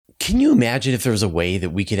can you imagine if there was a way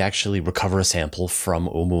that we could actually recover a sample from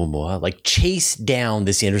Oumuamua, like chase down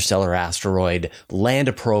this interstellar asteroid, land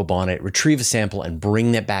a probe on it, retrieve a sample, and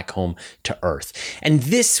bring that back home to Earth? And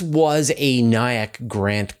this was a NIAC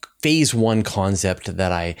grant phase 1 concept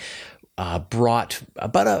that I brought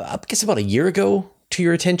about a year ago to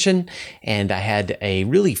your attention. And I had a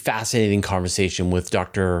really fascinating conversation with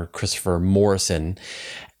Dr. Christopher Morrison.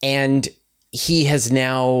 And he has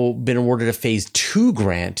now been awarded a phase 2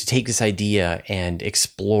 grant to take this idea and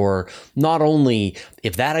explore not only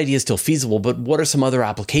if that idea is still feasible, but what are some other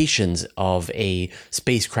applications of a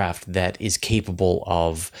spacecraft that is capable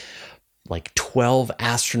of like 12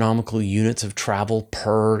 astronomical units of travel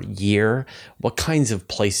per year. What kinds of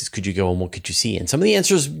places could you go and what could you see? And some of the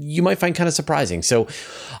answers you might find kind of surprising. So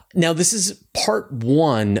now this is part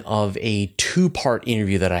 1 of a 2-part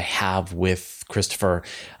interview that I have with Christopher.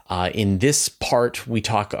 In this part, we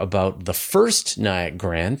talk about the first NIAC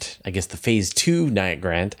grant, I guess the phase 2 NIAC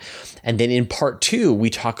grant. And then in part 2, we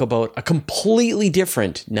talk about a completely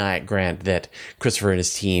different NIAC grant that Christopher and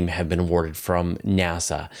his team have been awarded from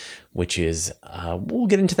NASA, which is, we'll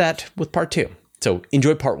get into that with part 2. So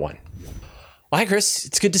enjoy part 1. Well, hi, Chris.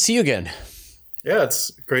 It's good to see you again. Yeah,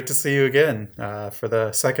 it's great to see you again for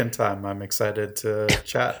the second time. I'm excited to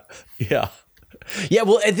chat. Yeah. Yeah,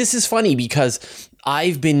 well, this is funny because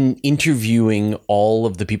I've been interviewing all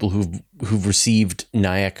of the people who've received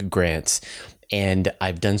NIAC grants, and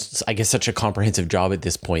I've done, I guess, such a comprehensive job at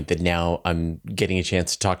this point that now I'm getting a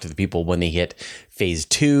chance to talk to the people when they hit phase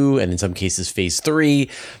 2 and in some cases phase 3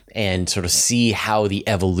 and sort of see how the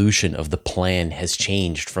evolution of the plan has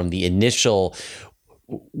changed from the initial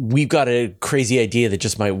we've got a crazy idea that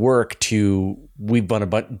just might work to we've done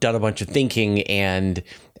a bunch of thinking and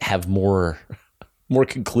have more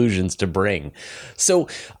conclusions to bring. So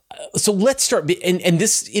let's start. And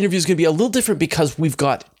this interview is going to be a little different because we've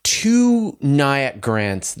got 2 NIAC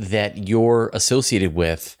grants that you're associated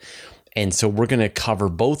with. And so we're going to cover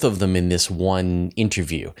both of them in this one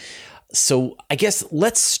interview. So I guess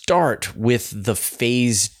let's start with the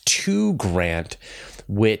phase 2 grant,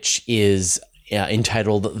 which is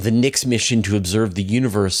entitled The NICS Mission to Observe the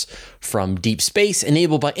Universe from Deep Space,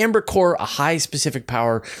 enabled by Ember Core, a high specific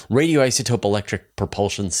power radioisotope electric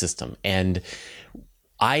propulsion system. And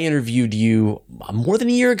I interviewed you more than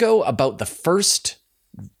a year ago about the first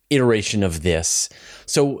iteration of this.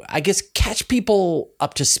 So I guess catch people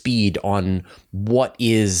up to speed on what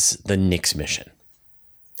is the NICS mission.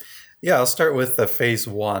 Yeah, I'll start with the phase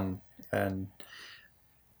 1 and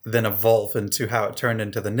then evolve into how it turned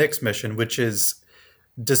into the NICS mission, which is,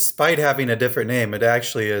 despite having a different name, it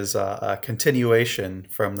actually is a continuation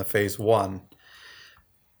from the phase 1.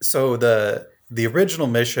 So the original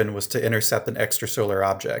mission was to intercept an extrasolar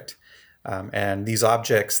object. And these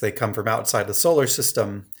objects, they come from outside the solar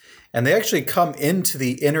system, and they actually come into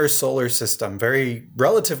the inner solar system,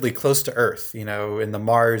 relatively close to Earth, in the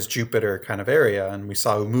Mars, Jupiter kind of area. And we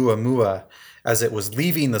saw Oumuamua as it was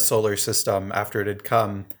leaving the solar system after it had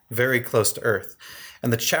come very close to Earth.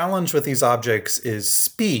 And the challenge with these objects is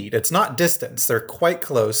speed. It's not distance. They're quite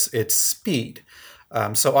close. It's speed.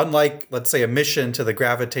 So unlike, let's say, a mission to the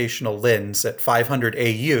gravitational lens at 500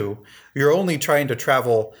 AU, you're only trying to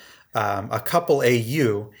travel a couple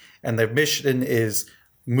AU, and the mission is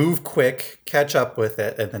move quick, catch up with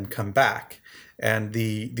it, and then come back. And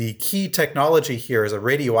the key technology here is a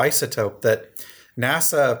radioisotope that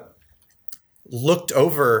NASA looked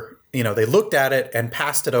over, they looked at it and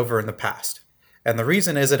passed it over in the past. And the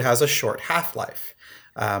reason is it has a short half-life.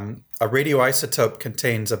 A radioisotope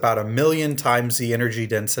contains about 1 million times the energy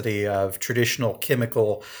density of traditional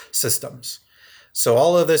chemical systems. So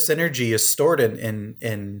all of this energy is stored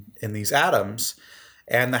in these atoms,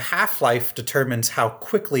 and the half-life determines how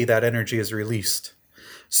quickly that energy is released.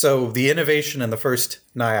 So the innovation in the first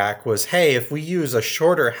NIAC was, hey, if we use a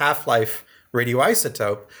shorter half-life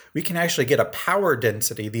radioisotope, we can actually get a power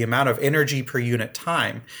density, the amount of energy per unit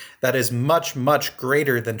time, that is much, much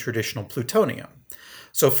greater than traditional plutonium.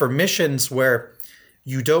 So for missions where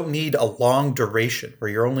you don't need a long duration,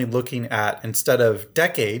 where you're only looking at, instead of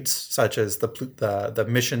decades, such as the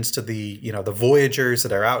missions to the Voyagers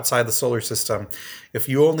that are outside the solar system, if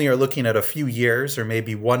you only are looking at a few years or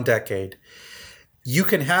maybe 1 decade, you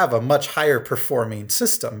can have a much higher performing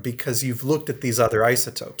system because you've looked at these other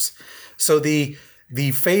isotopes. So the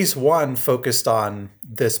phase 1 focused on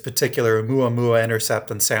this particular Oumuamua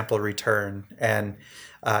intercept and sample return, and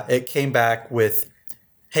it came back with,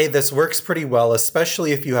 hey, this works pretty well,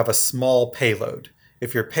 especially if you have a small payload.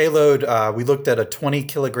 If your payload, we looked at a 20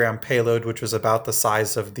 kilogram payload, which was about the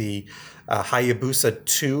size of the Hayabusa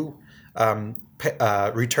 2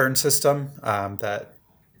 return system that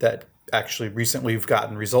that actually recently we've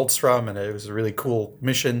gotten results from, and it was a really cool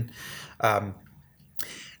mission.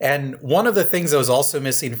 And one of the things that was also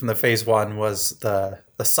missing from the phase one was the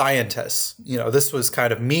scientists. This was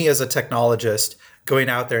kind of me as a technologist going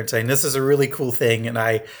out there and saying, this is a really cool thing. And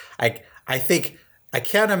I think I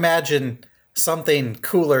can't imagine something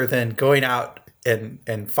cooler than going out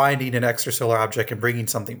and finding an extrasolar object and bringing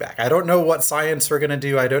something back. I don't know what science we're going to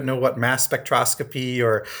do. I don't know what mass spectroscopy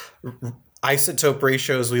or isotope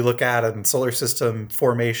ratios we look at and solar system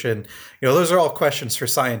formation. Those are all questions for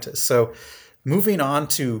scientists. So moving on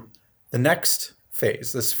to the next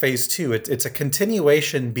phase, this phase two, it's a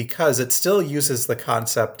continuation because it still uses the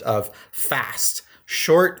concept of fast,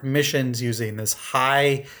 short missions using this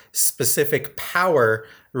high specific power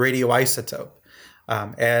radioisotope.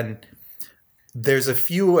 And there's a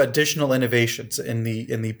few additional innovations. In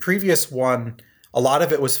the previous one, a lot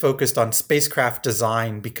of it was focused on spacecraft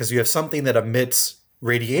design because you have something that emits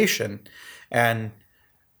radiation. And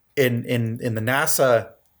in the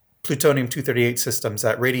NASA plutonium-238 systems,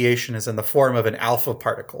 that radiation is in the form of an alpha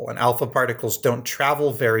particle, and alpha particles don't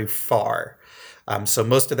travel very far. So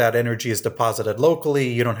most of that energy is deposited locally.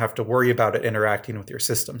 You don't have to worry about it interacting with your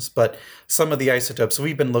systems. But some of the isotopes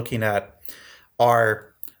we've been looking at are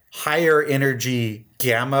higher energy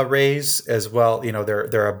gamma rays as well.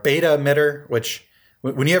 They're a beta emitter, which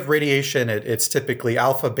when you have radiation, it's typically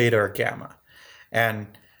alpha, beta, or gamma. And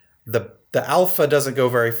the alpha doesn't go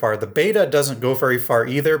very far. The beta doesn't go very far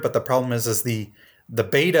either. But the problem is the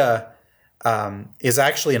beta is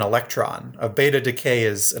actually an electron. A beta decay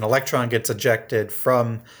is an electron gets ejected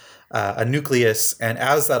from a nucleus, and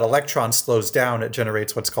as that electron slows down, it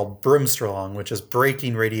generates what's called Bremsstrahlung, which is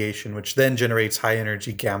breaking radiation, which then generates high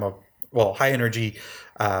energy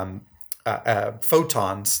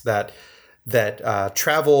photons that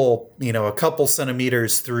travel a couple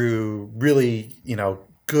centimeters through really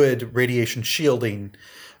good radiation shielding.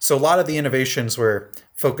 So a lot of the innovations were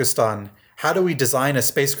focused on how do we design a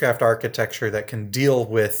spacecraft architecture that can deal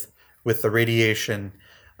with the radiation.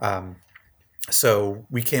 So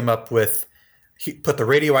we came up with put the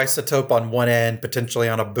radioisotope on one end, potentially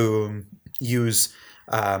on a boom, use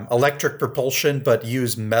electric propulsion, but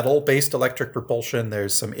use metal-based electric propulsion.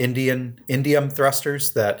 There's some indium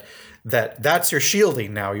thrusters that's your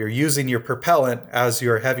shielding now. You're using your propellant as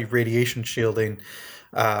your heavy radiation shielding.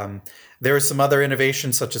 There are some other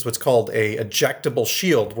innovations, such as what's called a ejectable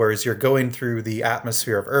shield, whereas you're going through the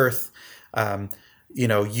atmosphere of Earth.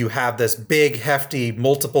 You have this big, hefty,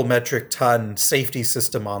 multiple metric ton safety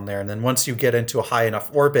system on there. And then once you get into a high enough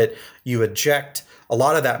orbit, you eject a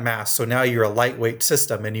lot of that mass. So now you're a lightweight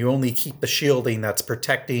system and you only keep the shielding that's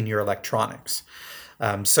protecting your electronics.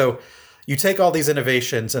 So you take all these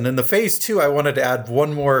innovations. And in the phase two, I wanted to add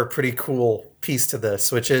one more pretty cool piece to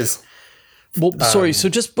this, which is... Well, sorry. So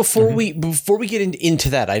just before we get into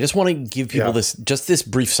that, I just want to give people this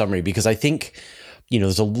brief summary, because I think...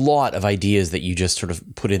 there's a lot of ideas that you just sort of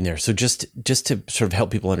put in there. So just to sort of help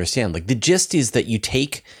people understand, like the gist is that you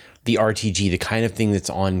take the RTG, the kind of thing that's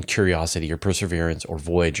on Curiosity or Perseverance or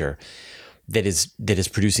Voyager, that is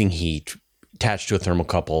producing heat attached to a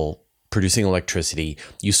thermocouple, producing electricity.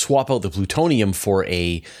 You swap out the plutonium for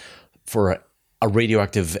a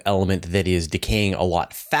radioactive element that is decaying a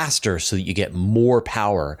lot faster so that you get more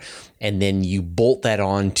power. And then you bolt that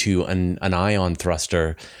onto an ion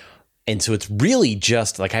thruster. And so it's really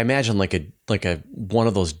just like, I imagine like a one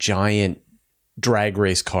of those giant drag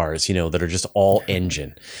race cars, that are just all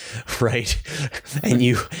engine, right?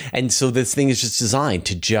 And so this thing is just designed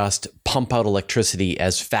to just pump out electricity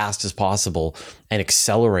as fast as possible and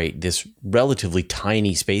accelerate this relatively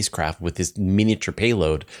tiny spacecraft with this miniature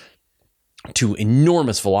payload to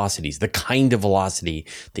enormous velocities, the kind of velocity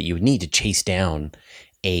that you would need to chase down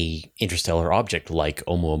a interstellar object like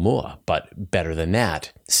Oumuamua, but better than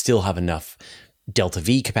that, still have enough delta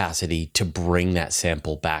V capacity to bring that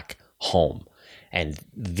sample back home. And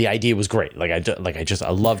the idea was great. I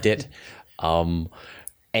loved it. And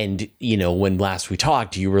when last we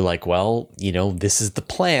talked, you were like, well, this is the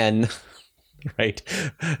plan, right?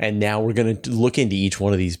 And now we're going to look into each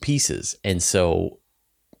one of these pieces. And so,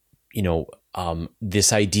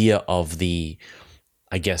 this idea of the,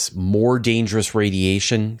 I guess, more dangerous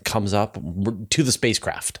radiation comes up to the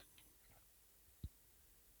spacecraft.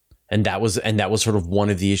 And that was sort of one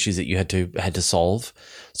of the issues that you had to solve.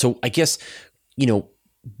 So I guess,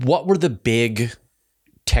 what were the big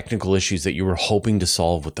technical issues that you were hoping to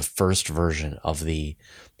solve with the first version of the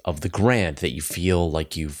grant that you feel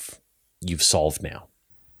like you've solved now?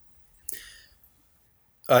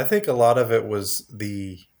 I think a lot of it was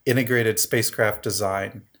the integrated spacecraft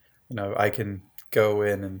design. I can go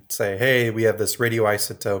in and say, hey, we have this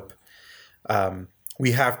radioisotope.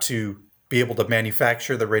 We have to be able to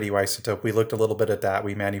manufacture the radioisotope. We looked a little bit at that.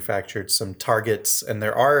 We manufactured some targets, and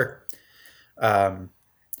there are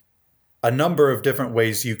a number of different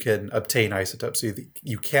ways you can obtain isotopes.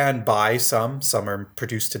 You can buy some. Some are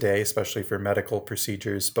produced today, especially for medical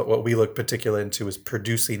procedures. But what we look particularly into is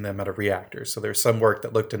producing them at a reactor. So there's some work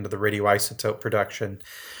that looked into the radioisotope production.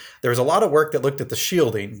 There's a lot of work that looked at the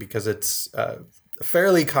shielding because it's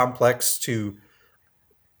fairly complex to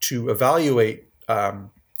evaluate.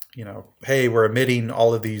 Hey, we're emitting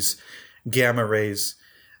all of these gamma rays.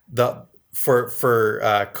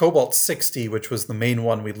 For cobalt 60, which was the main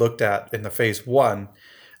one we looked at in the phase 1,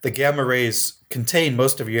 the gamma rays contain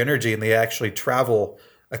most of your energy, and they actually travel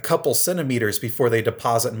a couple centimeters before they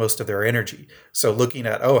deposit most of their energy. So looking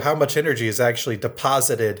at, how much energy is actually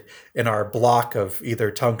deposited in our block of either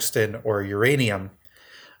tungsten or uranium.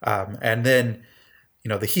 And then,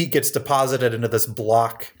 the heat gets deposited into this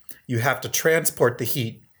block. You have to transport the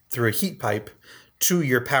heat through a heat pipe to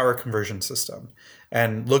your power conversion system.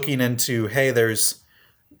 And looking into, hey, there's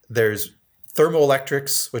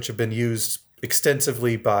thermoelectrics, which have been used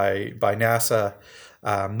extensively by NASA.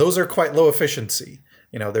 Those are quite low efficiency.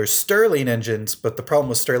 There's Stirling engines, but the problem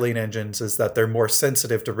with Stirling engines is that they're more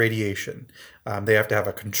sensitive to radiation. They have to have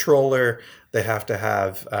a controller. They have to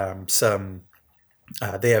have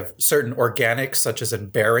they have certain organics, such as in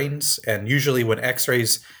bearings. And usually when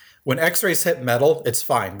X-rays hit metal, it's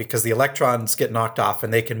fine because the electrons get knocked off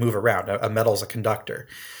and they can move around. A metal's a conductor.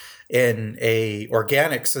 In a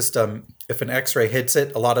organic system, if an X-ray hits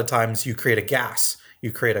it, a lot of times you create a gas.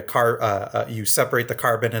 You create you separate the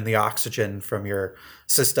carbon and the oxygen from your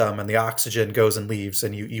system, and the oxygen goes and leaves,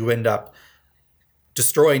 and you end up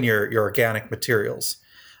destroying your organic materials.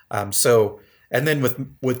 And then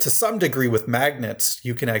with to some degree with magnets,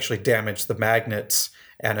 you can actually damage the magnets.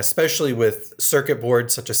 And especially with circuit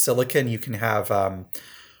boards such as silicon, you can have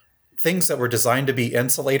things that were designed to be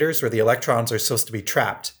insulators where the electrons are supposed to be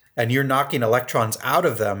trapped. And you're knocking electrons out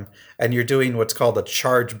of them, and you're doing what's called a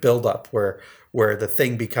charge buildup, where the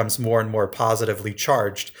thing becomes more and more positively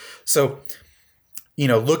charged. So,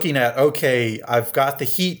 looking at, okay, I've got the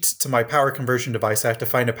heat to my power conversion device. I have to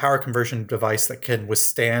find a power conversion device that can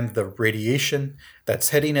withstand the radiation that's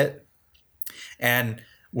hitting it. And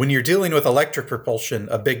when you're dealing with electric propulsion,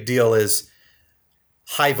 a big deal is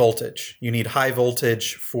high voltage. You need high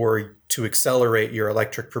voltage to accelerate your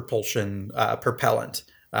electric propulsion propellant,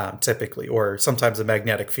 typically, or sometimes a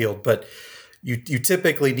magnetic field. But you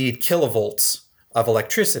typically need kilovolts of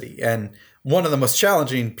electricity. And one of the most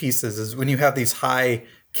challenging pieces is when you have these high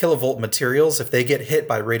kilovolt materials, if they get hit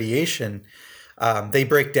by radiation, they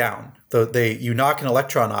break down. You knock an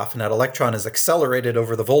electron off, and that electron is accelerated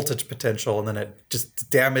over the voltage potential, and then it just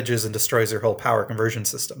damages and destroys your whole power conversion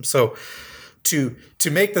system. So to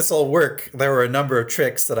make this all work, there were a number of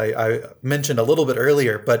tricks that I mentioned a little bit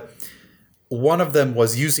earlier, but one of them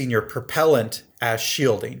was using your propellant as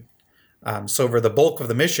shielding. So over the bulk of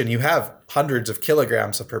the mission, you have hundreds of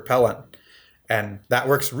kilograms of propellant, and that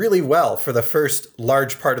works really well for the first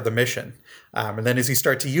large part of the mission. And then as you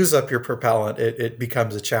start to use up your propellant, it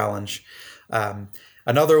becomes a challenge.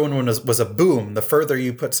 Another one was a boom. The further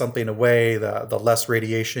you put something away, the less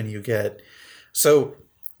radiation you get. So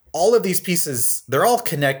all of these pieces, they're all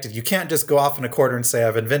connected. You can't just go off in a corner and say,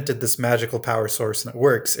 I've invented this magical power source and it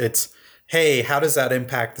works. It's, hey, how does that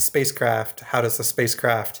impact the spacecraft? How does the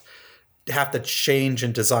spacecraft have to change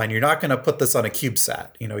in design? You're not going to put this on a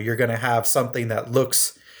CubeSat. You're going to have something that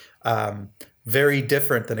looks very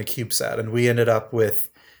different than a CubeSat. And we ended up with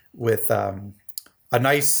a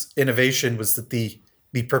nice innovation was that the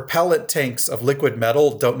propellant tanks of liquid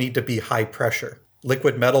metal don't need to be high pressure.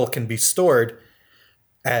 Liquid metal can be stored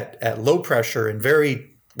at low pressure in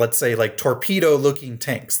very, let's say, like torpedo looking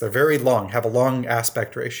tanks. They're very long, have a long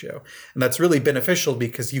aspect ratio. And that's really beneficial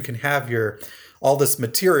because you can have all this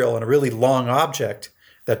material in a really long object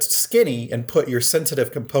that's skinny and put your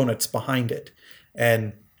sensitive components behind it.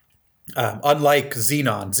 And unlike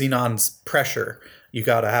xenon's pressure, you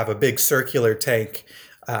got to have a big circular tank.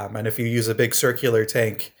 And if you use a big circular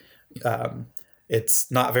tank,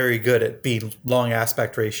 it's not very good at being long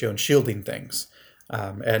aspect ratio and shielding things.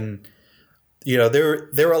 And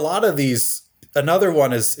there are a lot of these. Another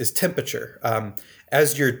one is temperature.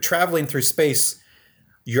 As you're traveling through space,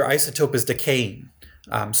 your isotope is decaying.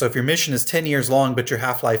 So if your mission is 10 years long, but your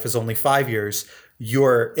half-life is only 5 years,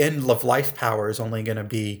 your end of life power is only going to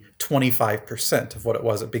be 25% of what it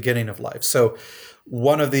was at beginning of life. So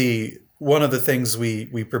one of the things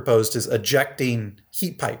we proposed is ejecting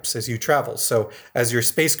heat pipes as you travel. So as your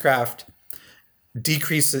spacecraft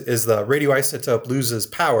decreases as the radioisotope loses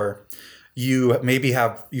power, you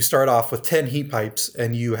start off with 10 heat pipes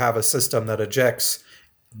and you have a system that ejects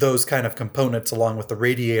those kind of components along with the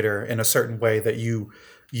radiator in a certain way that you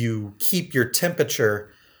keep your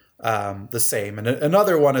temperature the same. And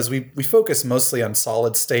another one is we focus mostly on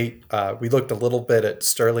solid state. We looked a little bit at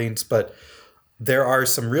Stirling's, but there are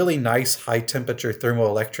some really nice high temperature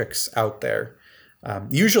thermoelectrics out there.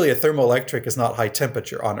 Usually a thermoelectric is not high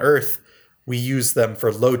temperature. On Earth, we use them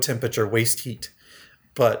for low temperature waste heat.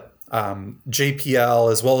 But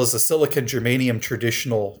JPL, as well as the silicon germanium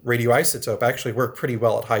traditional radioisotope, actually work pretty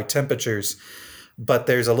well at high temperatures. But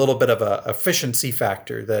there's a little bit of a efficiency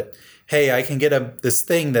factor that, hey, I can get this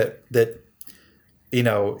thing that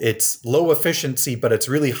it's low efficiency, but it's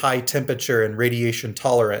really high temperature and radiation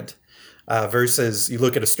tolerant. Versus you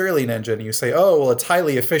look at a Stirling engine and you say, oh, well, it's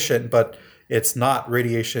highly efficient, but it's not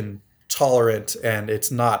radiation tolerant, and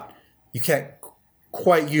you can't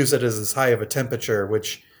quite use it as high of a temperature,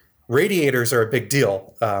 which radiators are a big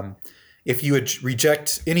deal. If you would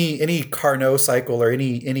reject any Carnot cycle or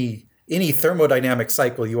any thermodynamic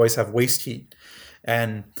cycle, you always have waste heat.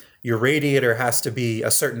 And your radiator has to be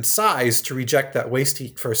a certain size to reject that waste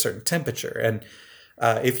heat for a certain temperature. And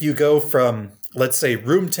if you go from, let's say,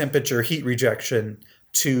 room temperature heat rejection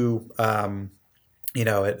to, in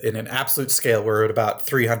an absolute scale, we're at about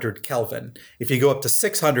 300 Kelvin. If you go up to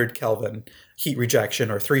 600 Kelvin heat rejection,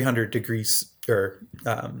 or 300 degrees, or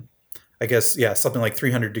something like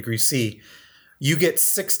 300 degrees C, you get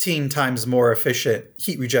 16 times more efficient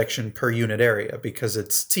heat rejection per unit area because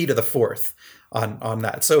it's T to the fourth on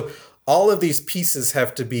that. So all of these pieces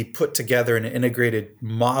have to be put together in an integrated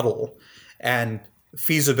model, and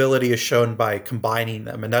feasibility is shown by combining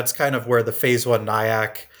them. And that's kind of where the phase 1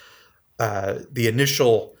 NIAC, the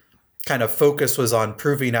initial kind of focus was on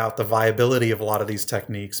proving out the viability of a lot of these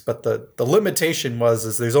techniques. But the limitation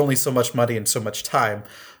is there's only so much money and so much time.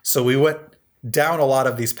 So we went down a lot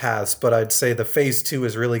of these paths, but I'd say the phase 2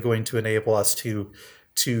 is really going to enable us to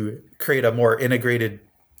create a more integrated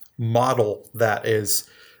model that is,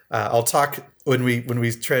 I'll talk when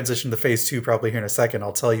we transition to phase 2, probably here in a second.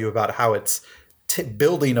 I'll tell you about how it's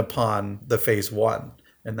building upon the phase 1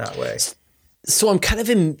 in that way. So I'm kind of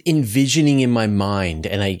envisioning in my mind,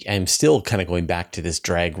 and I'm still kind of going back to this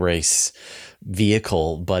drag race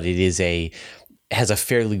vehicle, but has a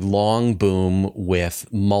fairly long boom with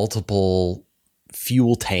multiple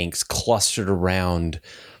fuel tanks clustered around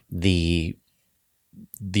the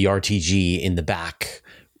RTG in the back,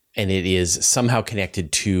 and it is somehow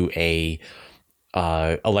connected to a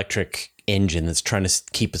electric engine that's trying to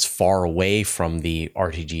keep as far away from the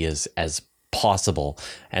RTG as possible.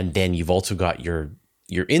 And then you've also got your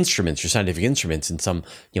instruments, your scientific instruments, and some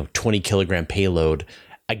 20 kilogram payload,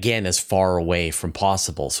 again, as far away from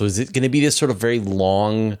possible. So is it going to be this sort of very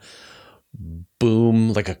long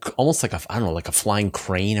boom, almost like a flying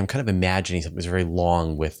crane? I'm kind of imagining something that's very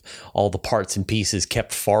long with all the parts and pieces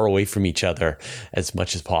kept far away from each other as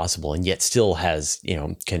much as possible, and yet still has,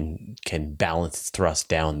 can balance its thrust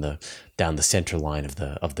down the center line of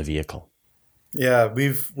the vehicle. Yeah,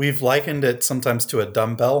 we've likened it sometimes to a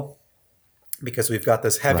dumbbell, because we've got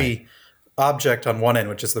this heavy object on one end,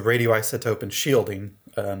 which is the radioisotope and shielding.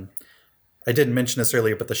 I didn't mention this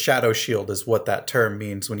earlier, but the shadow shield is what that term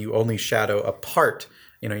means when you only shadow a part.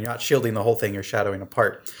 You're not shielding the whole thing, you're shadowing a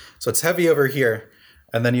part. So it's heavy over here,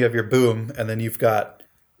 and then you have your boom, and then you've got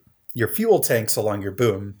your fuel tanks along your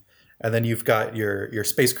boom, and then you've got your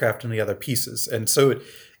spacecraft and the other pieces. And so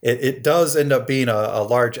it does end up being a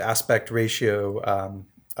large aspect ratio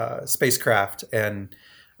spacecraft, and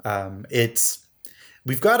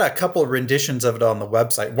we've got a couple of renditions of it on the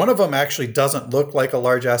website. One of them actually doesn't look like a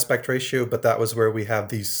large aspect ratio, but that was where we have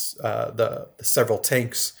these the several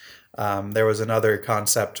tanks. There was another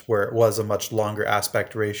concept where it was a much longer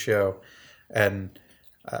aspect ratio, and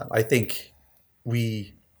I think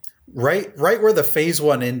we right where the phase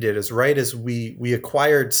 1 ended is right as we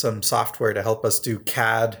acquired some software to help us do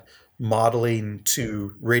CAD modeling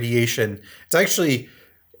to radiation. It's actually,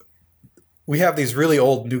 we have these really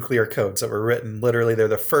old nuclear codes that were written, literally they're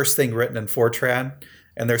the first thing written in Fortran,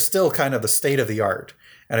 and they're still kind of the state of the art.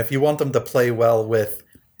 And if you want them to play well with,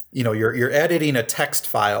 you're editing a text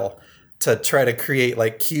file to try to create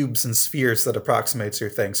like cubes and spheres that approximates your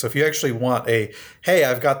thing. So if you actually want hey,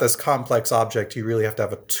 I've got this complex object, you really have to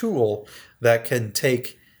have a tool that can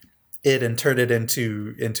take it and turn it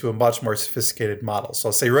into a much more sophisticated model. So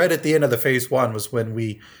I'll say right at the end of the phase 1 was when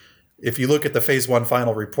if you look at the phase 1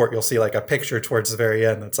 final report, you'll see like a picture towards the very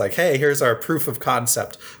end that's like, hey, here's our proof of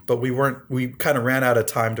concept. But we kind of ran out of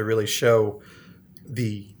time to really show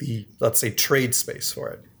the let's say trade space for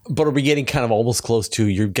it. But are we getting kind of almost close to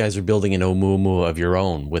you guys are building an Oumuamua of your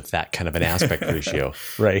own with that kind of an aspect ratio,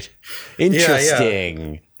 right?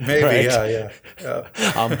 Interesting. Yeah. Maybe, right? yeah.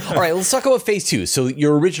 All right, let's talk about phase two. So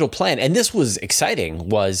your original plan, and this was exciting,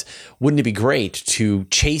 was wouldn't it be great to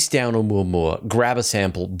chase down Oumuamua, grab a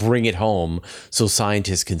sample, bring it home so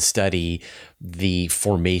scientists can study the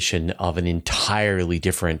formation of an entirely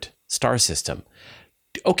different star system?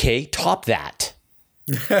 Okay, top that.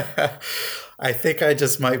 I think I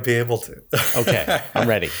just might be able to. Okay, I'm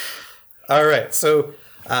ready. All right. So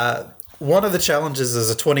one of the challenges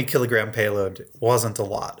is a 20 kilogram payload wasn't a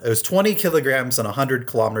lot. It was 20 kilograms and 100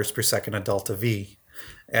 kilometers per second at delta V.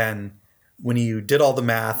 And when you did all the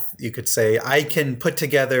math, you could say, I can put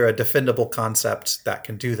together a defendable concept that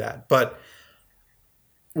can do that. But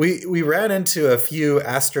we ran into a few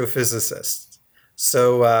astrophysicists.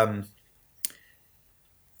 So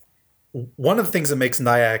one of the things that makes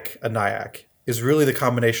NIAC a NIAC is really the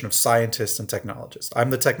combination of scientist and technologist.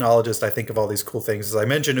 I'm the technologist. I think of all these cool things. As I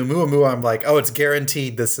mentioned Oumuamua, I'm like, oh, it's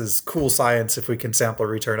guaranteed this is cool science if we can sample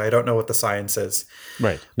return. I don't know what the science is.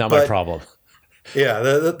 Right. Not my problem. Yeah.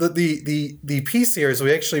 The piece here is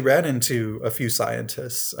we actually ran into a few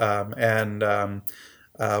scientists. And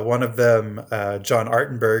one of them, John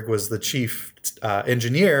Artenberg, was the chief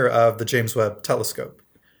engineer of the James Webb Telescope.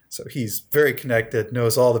 So he's very connected,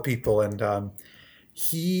 knows all the people. And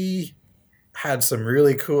he had some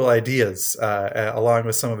really cool ideas along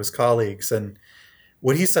with some of his colleagues. And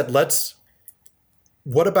what he said,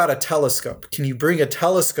 what about a telescope? Can you bring a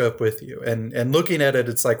telescope with you? And looking at it,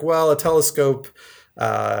 it's like, well, a telescope,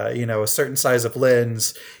 a certain size of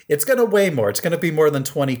lens, it's going to weigh more. It's going to be more than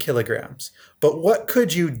 20 kilograms. But what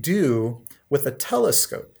could you do with a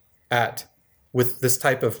telescope with this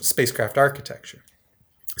type of spacecraft architecture?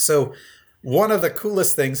 So one of the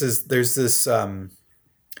coolest things is there's this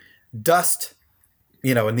dust,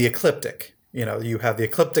 in the ecliptic. You have the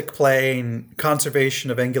ecliptic plane. Conservation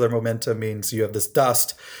of angular momentum means you have this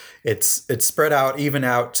dust. It's spread out, even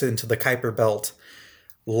out into the Kuiper belt.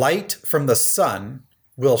 Light from the sun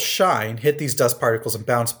will shine, hit these dust particles, and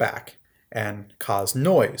bounce back and cause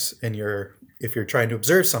noise if you're trying to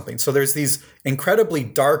observe something. So there's these incredibly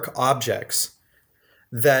dark objects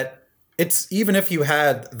that it's, even if you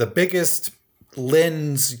had the biggest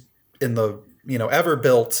lens in the ever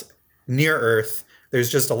built near Earth,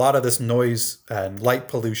 there's just a lot of this noise and light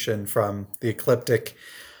pollution from the ecliptic.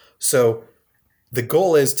 So the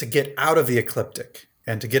goal is to get out of the ecliptic,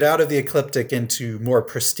 and to get out of the ecliptic into more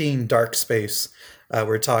pristine dark space.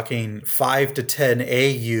 We're talking 5 to 10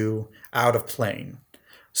 AU out of plane.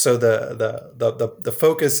 So the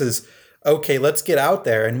focus is, okay, let's get out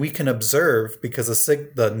there and we can observe, because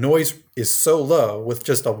the noise is so low with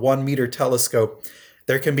just a 1 meter telescope.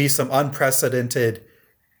 There can be some unprecedented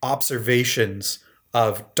observations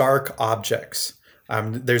of dark objects.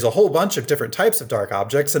 There's a whole bunch of different types of dark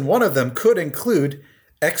objects, and one of them could include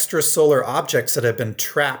extrasolar objects that have been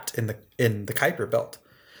trapped in the Kuiper belt.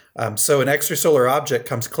 So an extrasolar object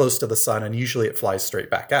comes close to the sun, and usually it flies straight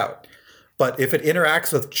back out. But if it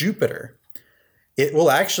interacts with Jupiter, it will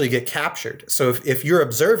actually get captured. So if you're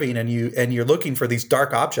observing and you're looking for these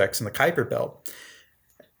dark objects in the Kuiper belt,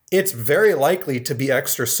 it's very likely to be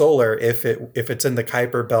extrasolar if it's in the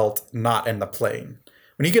Kuiper belt, not in the plane.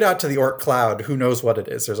 When you get out to the Oort cloud, who knows what it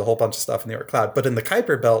is? There's a whole bunch of stuff in the Oort cloud. But in the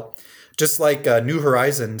Kuiper belt, just like New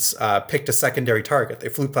Horizons picked a secondary target. They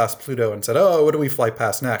flew past Pluto and said, oh, what do we fly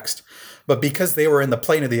past next? But because they were in the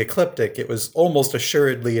plane of the ecliptic, it was almost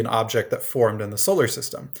assuredly an object that formed in the solar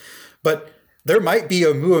system. But there might be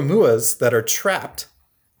Oumuamuas that are trapped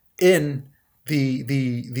in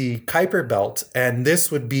the Kuiper belt, and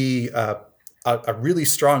this would be a really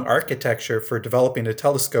strong architecture for developing a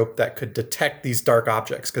telescope that could detect these dark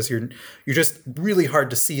objects, because you're just really hard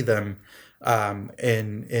to see them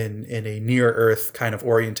in a near Earth kind of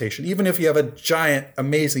orientation, even if you have a giant,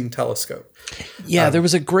 amazing telescope. Yeah, there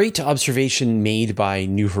was a great observation made by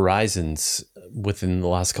New Horizons within the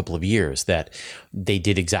last couple of years that they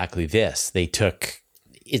did exactly this. They took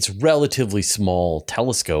its relatively small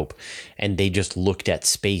telescope and they just looked at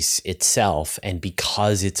space itself. And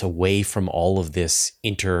because it's away from all of this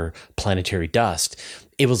interplanetary dust,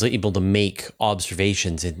 it was able to make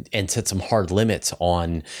observations and set some hard limits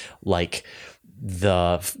on like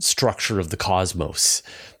the structure of the cosmos,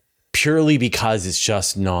 purely because it's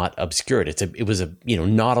just not obscured. It was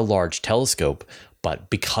not a large telescope, but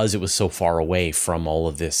because it was so far away from all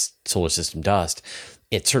of this solar system dust,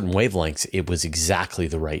 at certain wavelengths, it was exactly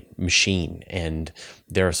the right machine. And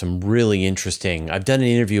there are some really interesting, I've done an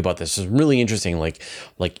interview about this, some really interesting like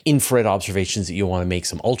infrared observations that you want to make,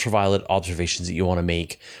 some ultraviolet observations that you want to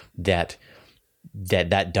make that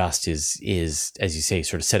that dust is, as you say,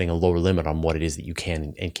 sort of setting a lower limit on what it is that you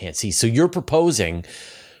can and can't see. So you're proposing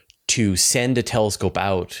to send a telescope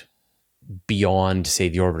out beyond, say,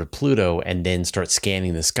 the orbit of Pluto and then start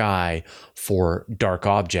scanning the sky for dark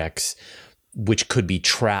objects, which could be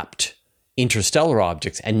trapped interstellar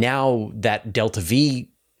objects. And now that delta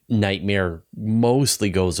V nightmare mostly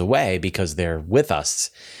goes away because they're with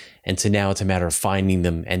us. And so now it's a matter of finding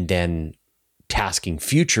them and then tasking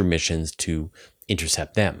future missions to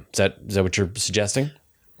intercept them. Is that what you're suggesting?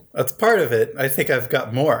 That's part of it. I think I've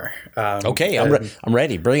got more. Okay, I'm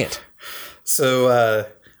ready. Bring it. So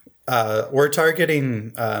we're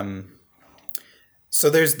targeting. So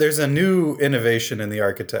there's a new innovation in the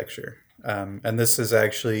architecture, and this is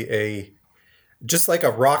actually just like a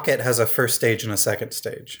rocket has a first stage and a second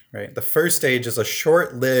stage, right? The first stage is a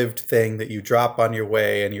short-lived thing that you drop on your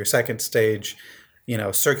way, and your second stage,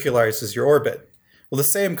 circularizes your orbit. Well, the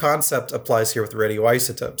same concept applies here with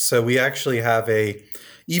radioisotopes. So we actually have a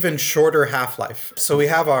even shorter half-life. So we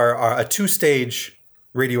have a two-stage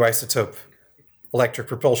radioisotope electric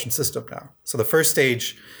propulsion system now. So the first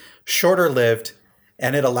stage, shorter lived,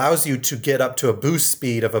 and it allows you to get up to a boost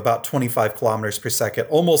speed of about 25 kilometers per second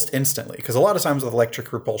almost instantly. Because a lot of times with electric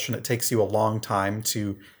propulsion, it takes you a long time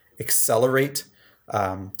to accelerate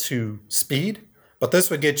to speed. But this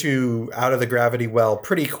would get you out of the gravity well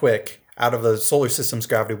pretty quick, out of the solar system's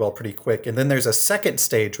gravity well pretty quick. And then there's a second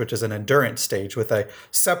stage, which is an endurance stage with a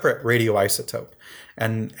separate radioisotope.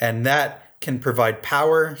 And that can provide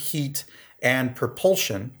power, heat, and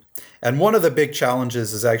propulsion. And one of the big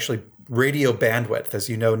challenges is actually radio bandwidth. As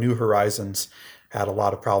you know, New Horizons had a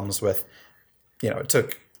lot of problems with, it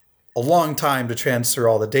took a long time to transfer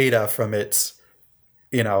all the data from its,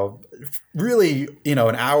 really,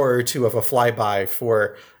 an hour or two of a flyby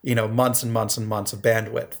for, months and months and months of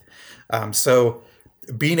bandwidth. So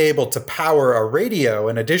being able to power a radio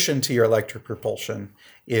in addition to your electric propulsion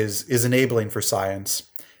is enabling for science.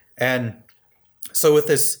 And so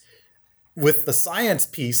with the science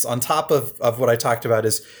piece on top of what I talked about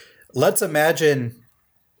is, let's imagine,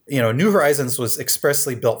 New Horizons was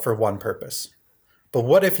expressly built for one purpose. But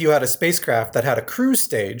what if you had a spacecraft that had a cruise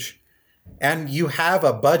stage and you have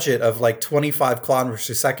a budget of like 25 kilometers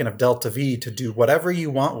per second of delta V to do whatever you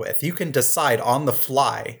want with? You can decide on the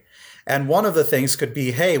fly. And one of the things could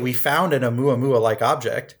be, hey, we found an Oumuamua-like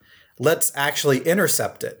object. Let's actually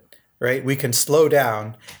intercept it, right? We can slow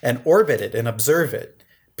down and orbit it and observe it.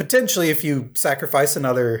 Potentially, if you sacrifice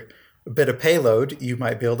another bit of payload, you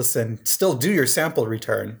might be able to still do your sample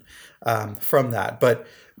return from that. But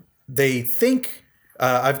they think,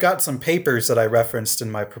 I've got some papers that I referenced in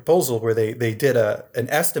my proposal where they did an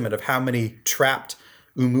estimate of how many trapped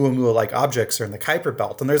Oumuamua-like objects are in the Kuiper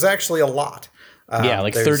Belt. And there's actually a lot.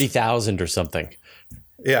 Like 30,000 or something.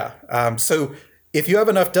 Yeah. So if you have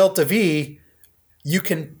enough delta V, you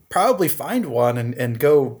can probably find one and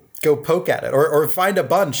go poke at it, or find a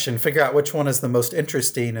bunch and figure out which one is the most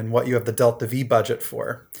interesting and what you have the delta V budget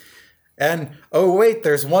for. And oh wait,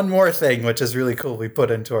 there's one more thing which is really cool we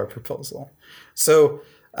put into our proposal. So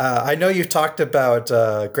I know you've talked about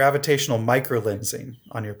gravitational microlensing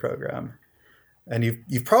on your program, and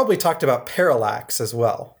you've probably talked about parallax as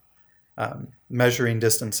well, measuring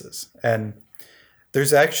distances. And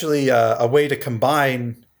there's actually a way to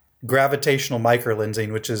combine gravitational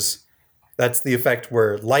microlensing, that's the effect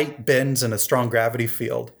where light bends in a strong gravity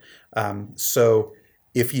field. So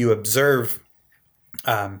if you observe,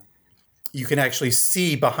 you can actually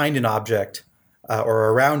see behind an object or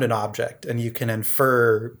around an object, and you can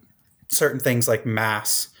infer certain things like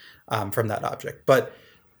mass from that object. But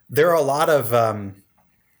there are a lot of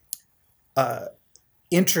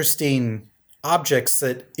interesting objects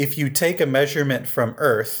that if you take a measurement from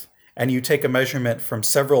Earth and you take a measurement from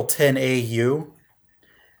several 10 AU,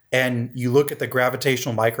 and you look at the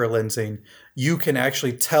gravitational microlensing, you can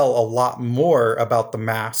actually tell a lot more about the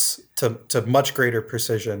mass to much greater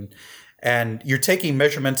precision. And you're taking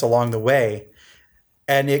measurements along the way.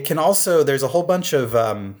 And it can also, there's a whole bunch of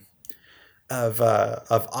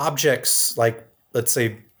objects, like, let's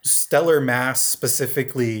say, stellar mass,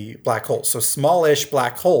 specifically black holes. So smallish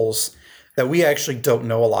black holes that we actually don't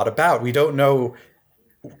know a lot about. We don't know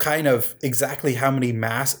kind of exactly how many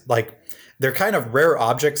mass, like, they're kind of rare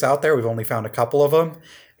objects out there. We've only found a couple of them.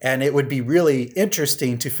 And it would be really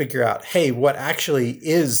interesting to figure out, hey, what actually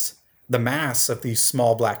is the mass of these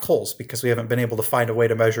small black holes? Because we haven't been able to find a way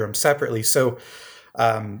to measure them separately. So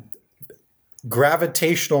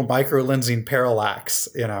gravitational microlensing parallax,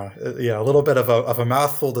 a little bit of a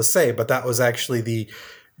mouthful to say, but that was actually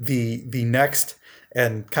the next,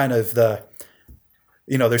 and kind of the,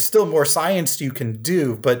 there's still more science you can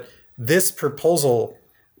do, but this proposal,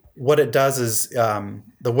 what it does is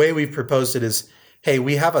the way we've proposed it is, hey,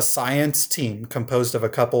 we have a science team composed of a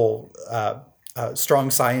couple strong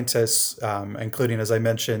scientists, including, as I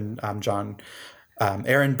mentioned, John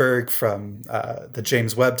Ehrenberg from the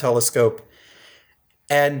James Webb Telescope.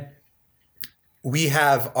 And we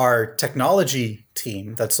have our technology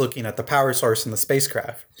team that's looking at the power source in the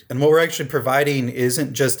spacecraft. And what we're actually providing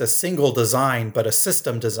isn't just a single design, but a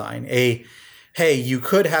system design. Hey, you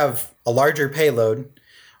could have a larger payload,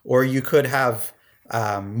 or you could have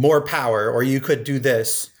more power, or you could do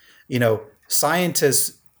this.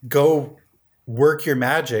 Scientists, go work your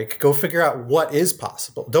magic, go figure out what is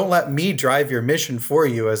possible. Don't let me drive your mission for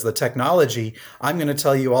you as the technology. I'm going to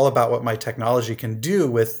tell you all about what my technology can do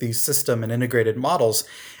with these system and integrated models.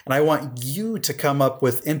 And I want you to come up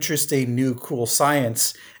with interesting, new, cool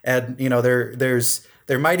science. And,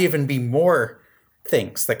 there might even be more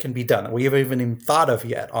things that can be done that we haven't even thought of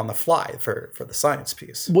yet on the fly for the science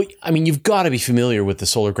piece. Well, I mean, you've got to be familiar with the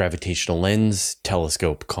Solar Gravitational Lens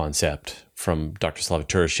Telescope concept from Dr. Slavik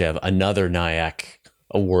Turyshev, another NIAC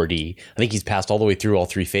awardee. I think he's passed all the way through all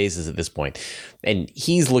three phases at this point. And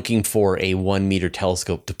he's looking for a 1 meter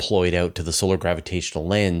telescope deployed out to the solar gravitational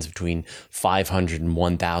lens between 500 and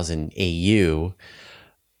 1000 AU.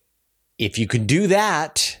 If you can do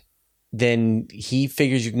that, then he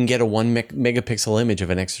figures you can get a 1 megapixel image of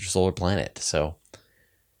an extrasolar planet. So,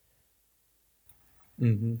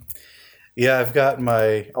 yeah,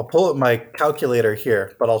 I'll pull up my calculator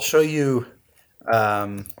here, but I'll show you.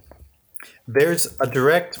 There's a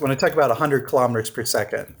direct, when I talk about 100 kilometers per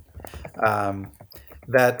second,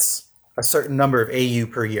 that's a certain number of AU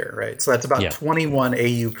per year, right? So that's about 21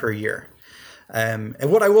 AU per year. And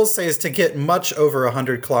what I will say is to get much over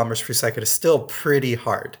 100 kilometers per second is still pretty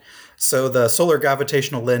hard. So the solar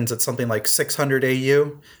gravitational lens at something like 600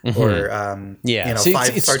 AU, or so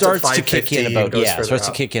it starts to kick in about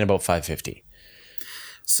about 550.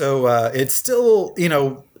 So it's still,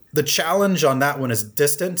 the challenge on that one is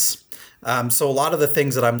distance. So a lot of the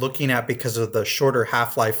things that I'm looking at because of the shorter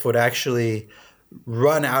half-life would actually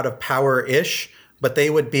run out of power-ish, but they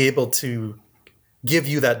would be able to give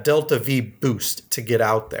you that delta V boost to get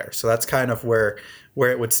out there. So that's kind of where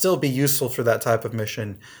it would still be useful for that type of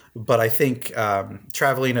mission. But I think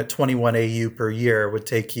traveling at 21 AU per year would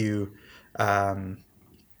take you 5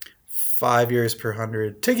 years per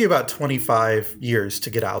 100, take you about 25 years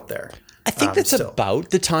to get out there. I think that's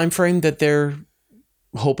about the time frame that they're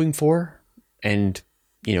hoping for. And,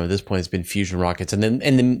 at this point it's been fusion rockets. And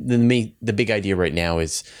then the big idea right now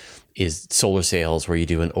is solar sails, where you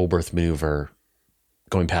do an Oberth maneuver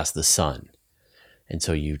going past the sun. And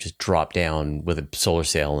so you just drop down with a solar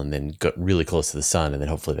sail and then go really close to the sun. And then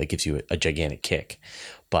hopefully that gives you a gigantic kick.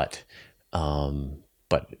 But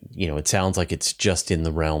it sounds like it's just in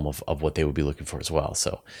the realm of what they would be looking for as well.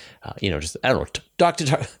 So, I don't know, talk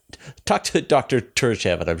to Dr.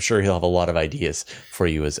 Turyshev, and I'm sure he'll have a lot of ideas for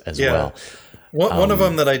you as well. One of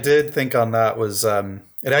them that I did think on that was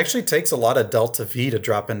it actually takes a lot of delta V to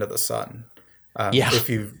drop into the sun. If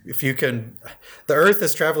you can, the Earth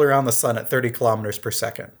is traveling around the sun at 30 kilometers per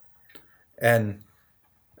second. And,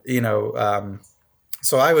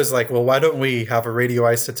 so I was like, well, why don't we have a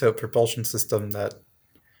radioisotope propulsion system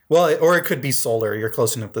or it could be solar. You're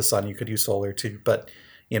close enough to the sun, you could use solar too. But,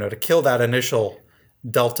 to kill that initial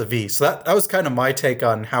delta V. So that was kind of my take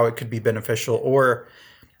on how it could be beneficial. Or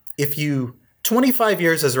 25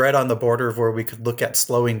 years is right on the border of where we could look at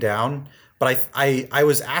slowing down. But I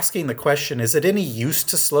was asking the question, is it any use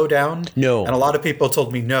to slow down? No. And a lot of people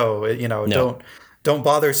told me no. No. Don't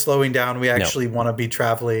bother slowing down. We actually want to be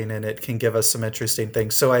traveling, and it can give us some interesting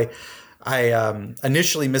things. So I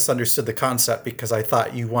initially misunderstood the concept because I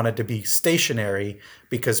thought you wanted to be stationary,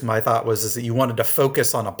 because my thought is that you wanted to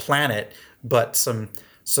focus on a planet. But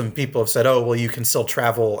some people have said, oh, well, you can still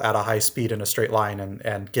travel at a high speed in a straight line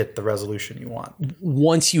and get the resolution you want.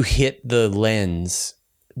 Once you hit the lens,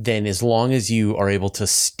 then as long as you are able to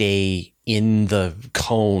stay in the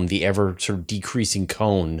cone, the ever sort of decreasing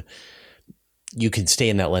cone, you can stay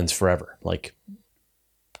in that lens forever. Like,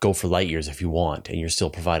 go for light years if you want, and you're still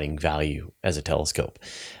providing value as a telescope.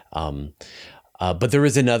 But there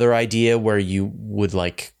is another idea where you would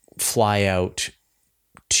fly out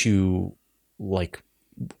to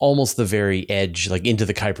almost the very edge, into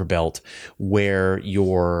the Kuiper belt, where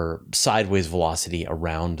your sideways velocity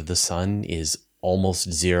around the sun is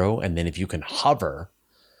almost zero. And then if you can hover,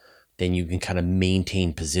 then you can kind of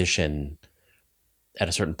maintain position at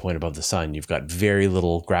a certain point above the sun. You've got very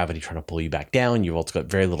little gravity trying to pull you back down. You've also got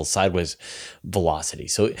very little sideways velocity.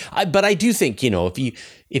 But I do think,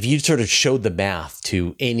 if you sort of showed the math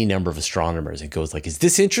to any number of astronomers, it goes like, is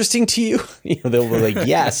this interesting to you? They'll be like,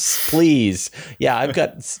 yes, please. Yeah, I've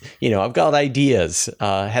got ideas.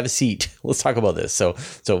 Have a seat. Let's talk about this. So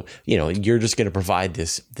you're just going to provide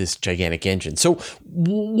this gigantic engine. So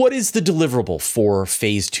what is the deliverable for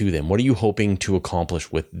phase 2 then? What are you hoping to accomplish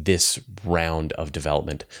with this round of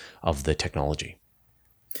development of the technology?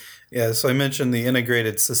 Yeah, so I mentioned the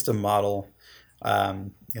integrated system model,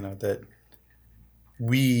 that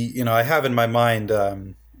I have in my mind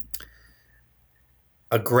a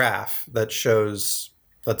graph that shows,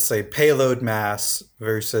 let's say, payload mass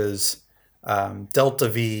versus delta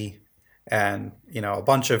V, and a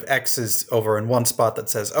bunch of X's over in one spot that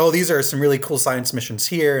says, oh, these are some really cool science missions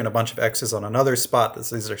here, and a bunch of X's on another spot that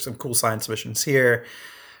says these are some cool science missions here.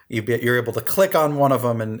 You're able to click on one of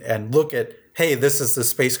them and look at, hey, this is the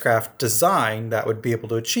spacecraft design that would be able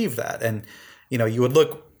to achieve that. And you would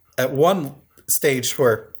look at one stage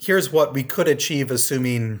where here's what we could achieve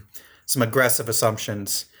assuming some aggressive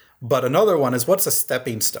assumptions, but another one is, what's a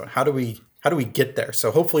stepping stone? How do we get there?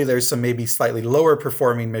 So hopefully there's some maybe slightly lower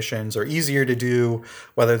performing missions, or easier to do,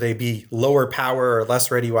 whether they be lower power or less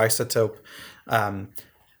radioisotope. And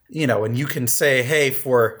you can say, hey,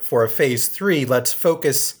 for a phase 3, let's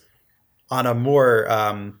focus on a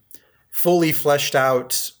more fully fleshed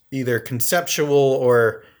out, either conceptual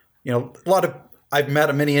or, I've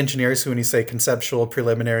met many engineers who, when you say conceptual,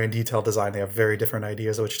 preliminary, and detailed design, they have very different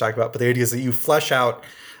ideas of what you're talking about. But the idea is that you flesh out,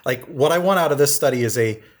 like, what I want out of this study is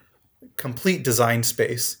a complete design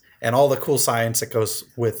space and all the cool science that goes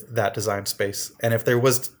with that design space. And if there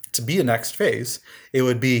was to be a next phase, it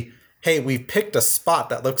would be, hey, we've picked a spot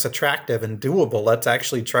that looks attractive and doable. Let's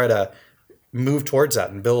actually try to move towards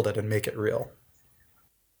that and build it and make it real.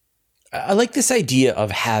 I like this idea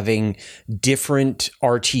of having different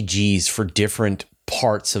RTGs for different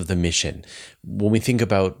parts of the mission. When we think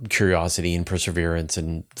about Curiosity and Perseverance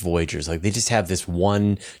and Voyagers, like, they just have this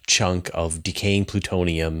one chunk of decaying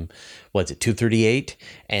plutonium, 238,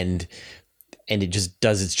 and it just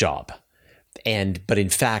does its job. But in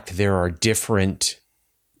fact, there are different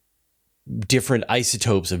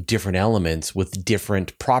isotopes of different elements with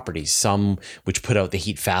different properties, some which put out the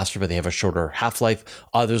heat faster, but they have a shorter half-life,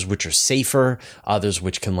 others which are safer, others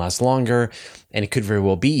which can last longer. And it could very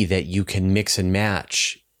well be that you can mix and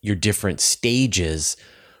match your different stages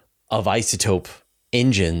of isotope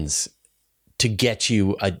engines to get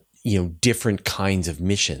you different kinds of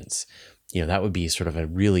missions. That would be sort of a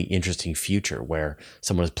really interesting future where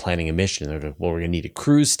someone is planning a mission. They're like, well, we're going to need a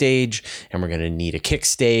cruise stage, and we're going to need a kick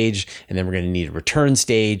stage, and then we're going to need a return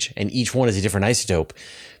stage. And each one is a different isotope,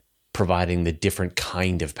 providing the different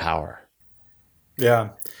kind of power.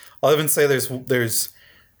 Yeah. I'll even say there's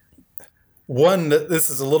one, this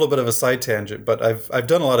is a little bit of a side tangent, but I've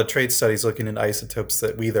done a lot of trade studies looking into isotopes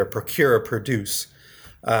that we either procure or produce.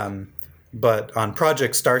 But on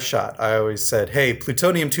Project Starshot, I always said, hey,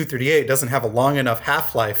 plutonium-238 doesn't have a long enough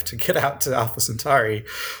half-life to get out to Alpha Centauri.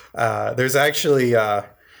 There's actually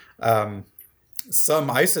some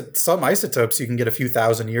isotopes you can get a few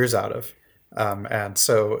thousand years out of. And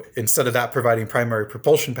so instead of that providing primary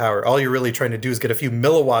propulsion power, all you're really trying to do is get a few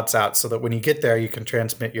milliwatts out so that when you get there, you can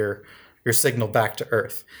transmit your signal back to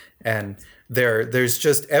Earth. And there's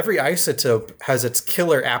just, every isotope has its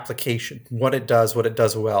killer application, what it does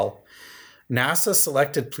well. NASA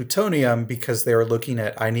selected plutonium because they were looking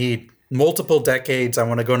at, I need multiple decades. I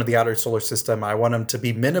want to go into the outer solar system. I want them to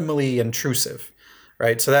be minimally intrusive,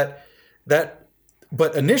 right? So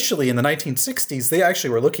but initially in the 1960s, they actually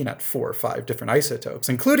were looking at 4 or 5 different isotopes,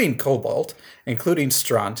 including cobalt, including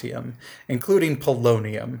strontium, including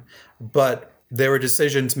polonium. But there were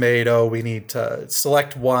decisions made, we need to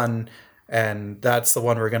select one, and that's the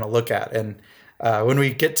one we're going to look at. And when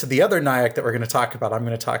we get to the other NIAC that we're going to talk about, I'm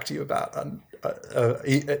going to talk to you about,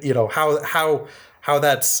 how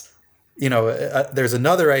that's, there's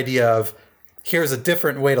another idea of, here's a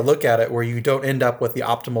different way to look at it where you don't end up with the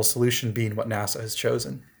optimal solution being what NASA has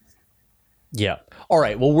chosen. Yeah. All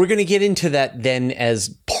right. Well, we're going to get into that then as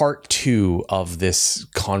part 2 of this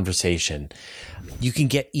conversation. You can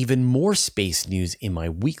get even more space news in my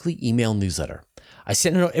weekly email newsletter. I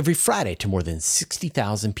send it out every Friday to more than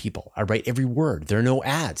 60,000 people. I write every word. There are no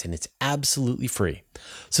ads, and it's absolutely free.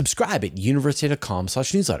 Subscribe at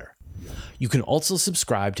university.com/newsletter. You can also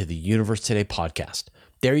subscribe to the Universe Today podcast.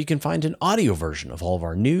 There you can find an audio version of all of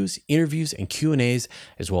our news, interviews, and Q&As,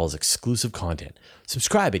 as well as exclusive content.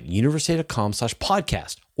 Subscribe at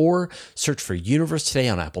university.com/podcast or search for Universe Today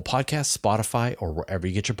on Apple Podcasts, Spotify, or wherever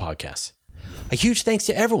you get your podcasts. A huge thanks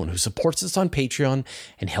to everyone who supports us on Patreon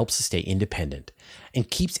and helps us stay independent and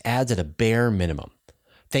keeps ads at a bare minimum.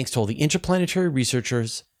 Thanks to all the interplanetary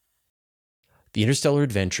researchers, the interstellar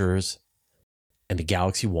adventurers, and the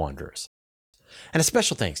galaxy wanderers. And a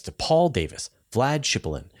special thanks to Paul Davis, Vlad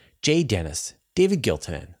Shipolin, Jay Dennis, David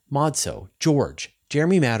Giltonen, Modso, George,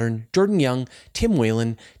 Jeremy Mattern, Jordan Young, Tim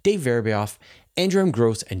Whalen, Dave Verbeoff, Andrew M.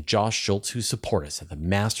 Gross, and Josh Schultz, who support us at the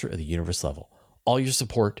Master of the Universe level. All your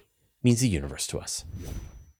support means the universe to us.